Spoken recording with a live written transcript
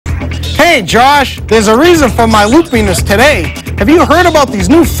Hey, Josh, there's a reason for my loopiness today. Have you heard about these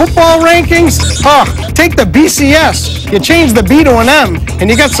new football rankings? Take the BCS. You change the B to an M, and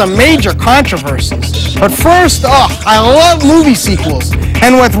you get some major controversies. But first, I love movie sequels.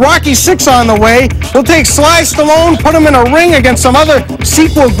 And with Rocky VI on the way, we'll take Sly Stallone, put him in a ring against some other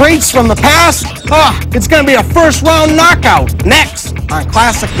sequel greats from the past. It's going to be a first-round knockout. Next on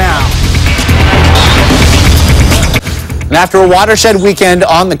Classic Now. And after a watershed weekend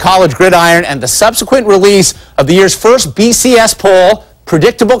on the college gridiron and the subsequent release of the year's first BCS poll,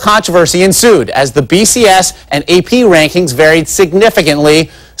 predictable controversy ensued as the BCS and AP rankings varied significantly.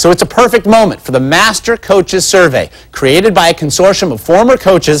 So it's a perfect moment for the Master Coaches Survey, created by a consortium of former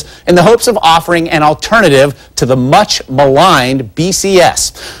coaches in the hopes of offering an alternative to the much maligned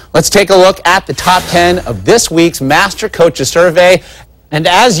BCS. Let's take a look at the top 10 of this week's Master Coaches Survey. And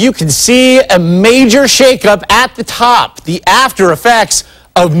as you can see, a major shakeup at the top. The after effects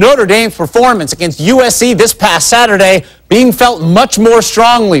of Notre Dame's performance against USC this past Saturday being felt much more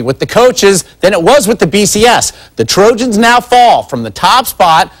strongly with the coaches than it was with the BCS. The Trojans now fall from the top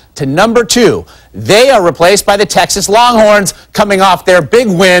spot to number 2. They are replaced by the Texas Longhorns, coming off their big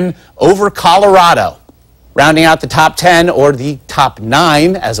win over Colorado. Rounding out the top 10, or the top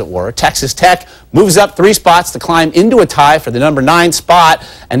 9, as it were, Texas Tech moves up 3 spots to climb into a tie for the number 9 spot.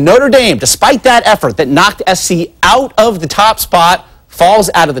 And Notre Dame, despite that effort that knocked SC out of the top spot, falls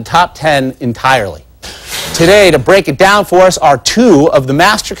out of the top 10 entirely. Today, to break it down for us, are 2 of the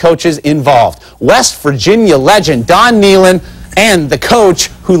master coaches involved. West Virginia legend Don Nehlen and the coach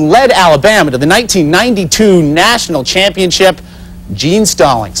who led Alabama to the 1992 National Championship, Gene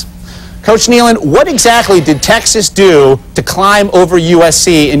Stallings. Coach Nehlen, what exactly did Texas do to climb over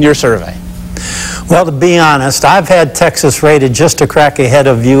USC in your survey? Well, to be honest, I've had Texas rated just a crack ahead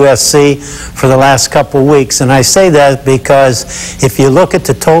of USC for the last couple weeks, and I say that because if you look at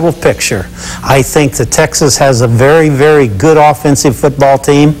the total picture, I think that Texas has a very, very good offensive football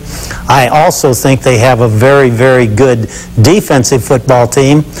team. I also think they have a very, very good defensive football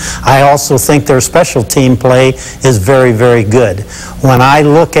team. I also think their special team play is very, very good. When I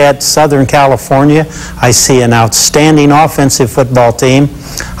look at Southern California, I see an outstanding offensive football team.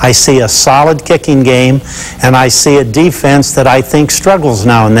 I see a solid kicking game, and I see a defense that I think struggles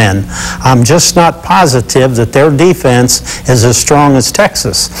now and then. I'm just not positive that their defense is as strong as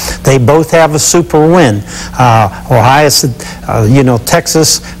Texas. They both have a super win.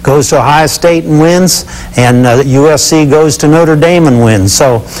 Texas goes to Ohio State and wins, and USC goes to Notre Dame and wins.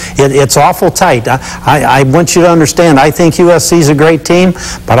 So it's awful tight. I want you to understand, I think USC is a great team,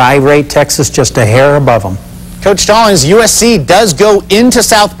 but I rate Texas just a hair above them. Coach Stallings, USC does go into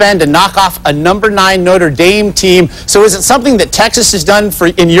South Bend to knock off a number 9 Notre Dame team. So is it something that Texas has done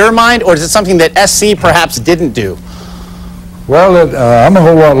in your mind, or is it something that SC perhaps didn't do? Well, I'm a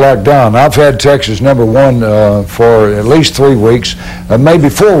whole lot like Don. I've had Texas number 1 for at least 3 weeks, maybe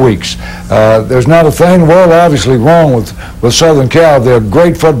 4 weeks. There's not a thing in the world obviously wrong with Southern Cal. They're a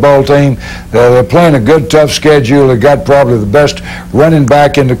great football team. They're playing a good, tough schedule. They got probably the best running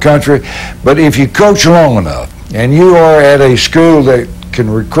back in the country. But if you coach long enough, and you are at a school that can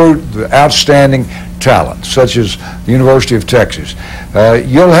recruit the outstanding talent, such as the University of Texas,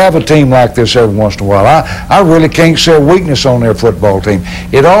 you'll have a team like this every once in a while. I really can't see a weakness on their football team.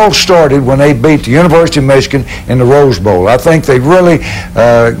 It all started when they beat the University of Michigan in the Rose Bowl. I think they really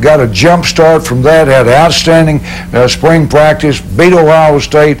got a jump start from that, had outstanding spring practice, beat Ohio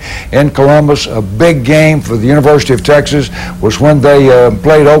State in Columbus. A big game for the University of Texas was when they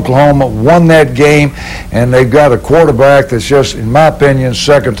played Oklahoma, won that game, and they've got a quarterback that's just, in my opinion,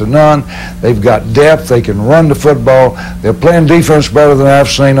 second to none. They've got depth. They can run the football. They're playing defense better than I've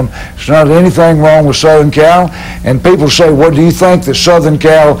seen them. It's not anything wrong with Southern Cal. And people say, well, do you think that Southern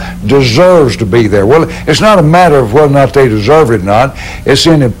Cal deserves to be there? Well, it's not a matter of whether or not they deserve it or not. It's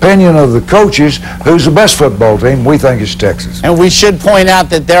in the opinion of the coaches who's the best football team. We think it's Texas. And we should point out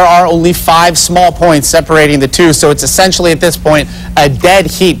that there are only 5 small points separating the two, so it's essentially at this point a dead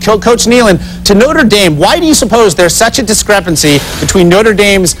heat. Coach Nehlen, to Notre Dame, why do you suppose there's such a discrepancy between Notre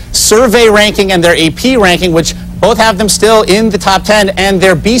Dame's survey ranking and their AP ranking, which both have them still in the top 10, and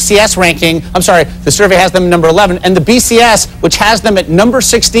their BCS ranking, I'm sorry, the survey has them number 11, and the BCS, which has them at number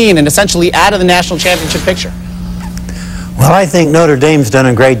 16 and essentially out of the national championship picture? Well, I think Notre Dame's done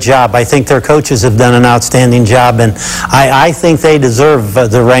a great job. I think their coaches have done an outstanding job, and I think they deserve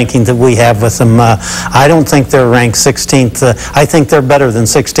the ranking that we have with them. I don't think they're ranked 16th. I think they're better than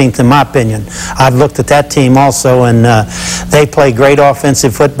 16th in my opinion. I've looked at that team also, and they play great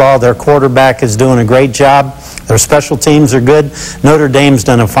offensive football. Their quarterback is doing a great job. Their special teams are good. Notre Dame's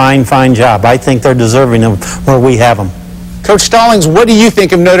done a fine, fine job. I think they're deserving of where we have them. Coach Stallings, what do you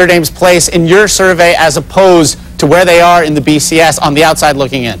think of Notre Dame's place in your survey as opposed to where they are in the BCS on the outside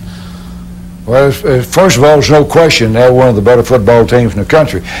looking in? Well, first of all, there's no question they're one of the better football teams in the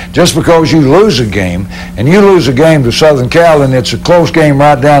country. Just because you lose a game, and you lose a game to Southern Cal, and it's a close game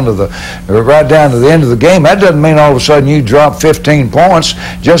right down to the end of the game, that doesn't mean all of a sudden you drop 15 points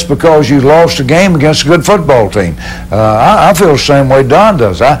just because you lost a game against a good football team. I feel the same way Don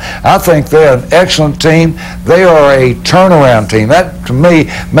does. I think they're an excellent team. They are a turnaround team. That, to me,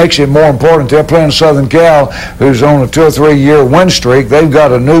 makes it more important. They're playing Southern Cal, who's on a 2 or 3 year win streak. They've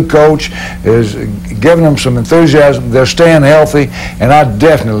got a new coach. Is giving them some enthusiasm. They're staying healthy, and I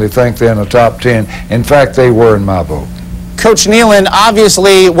definitely think they're in the top 10. In fact, they were in my vote. Coach Nehlen,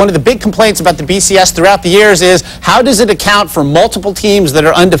 obviously one of the big complaints about the BCS throughout the years is how does it account for multiple teams that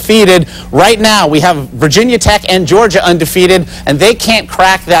are undefeated? Right now we have Virginia Tech and Georgia undefeated, and they can't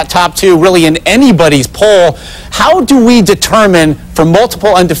crack that top 2 really in anybody's poll. How do we determine for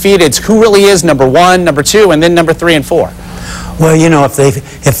multiple undefeateds who really is number 1, number 2, and then number 3 and 4? Well, you know, if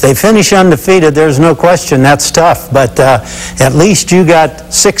they finish undefeated, there's no question that's tough. But at least you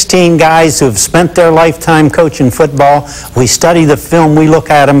got 16 guys who have spent their lifetime coaching football. We study the film. We look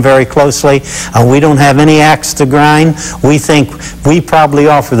at them very closely. We don't have any axe to grind. We think we probably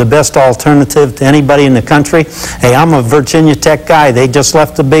offer the best alternative to anybody in the country. Hey, I'm a Virginia Tech guy. They just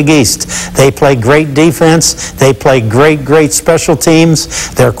left the Big East. They play great defense. They play great special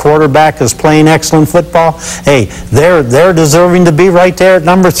teams. Their quarterback is playing excellent football. Hey, they're deserving to be right there at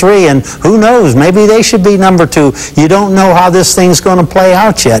number 3, and who knows, maybe they should be number 2. You don't know how this thing's going to play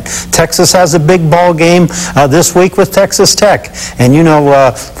out yet. Texas has a big ball game this week with Texas Tech, and you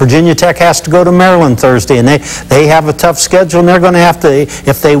know Virginia Tech has to go to Maryland Thursday, and they have a tough schedule, and they're going to have to,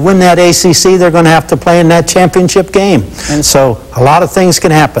 if they win that ACC, they're going to have to play in that championship game. And so a lot of things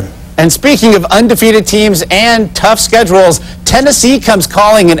can happen. And speaking of undefeated teams and tough schedules, Tennessee comes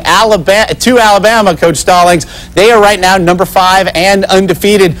calling to Alabama, Coach Stallings. They are right now number 5 and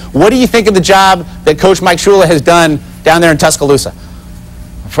undefeated. What do you think of the job that Coach Mike Shula has done down there in Tuscaloosa?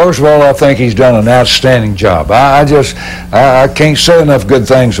 First of all, I think he's done an outstanding job. I can't say enough good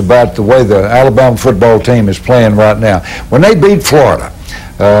things about the way the Alabama football team is playing right now. When they beat Florida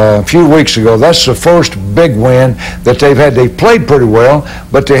a few weeks ago, that's the first big win that they've had. They've played pretty well,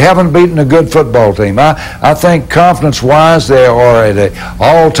 but they haven't beaten a good football team. I think confidence-wise, they are at an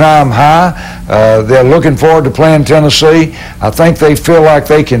all-time high. They're looking forward to playing Tennessee. I think they feel like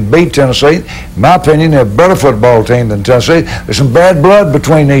they can beat Tennessee. In my opinion, they're a better football team than Tennessee. There's some bad blood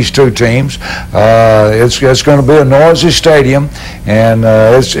between these two teams. It's going to be a noisy stadium, and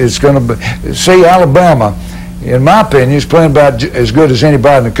it's going to be, see, Alabama, in my opinion, is playing about as good as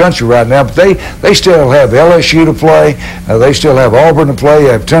anybody in the country right now, but they still have LSU to play, they still have Auburn to play,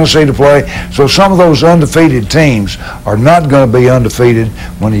 they have Tennessee to play, so some of those undefeated teams are not going to be undefeated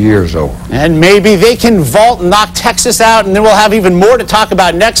when the year is over. And maybe they can vault and knock Texas out, and then we'll have even more to talk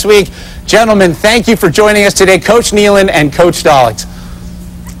about next week. Gentlemen, thank you for joining us today, Coach Nehlen and Coach Stallings.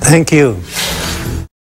 Thank you.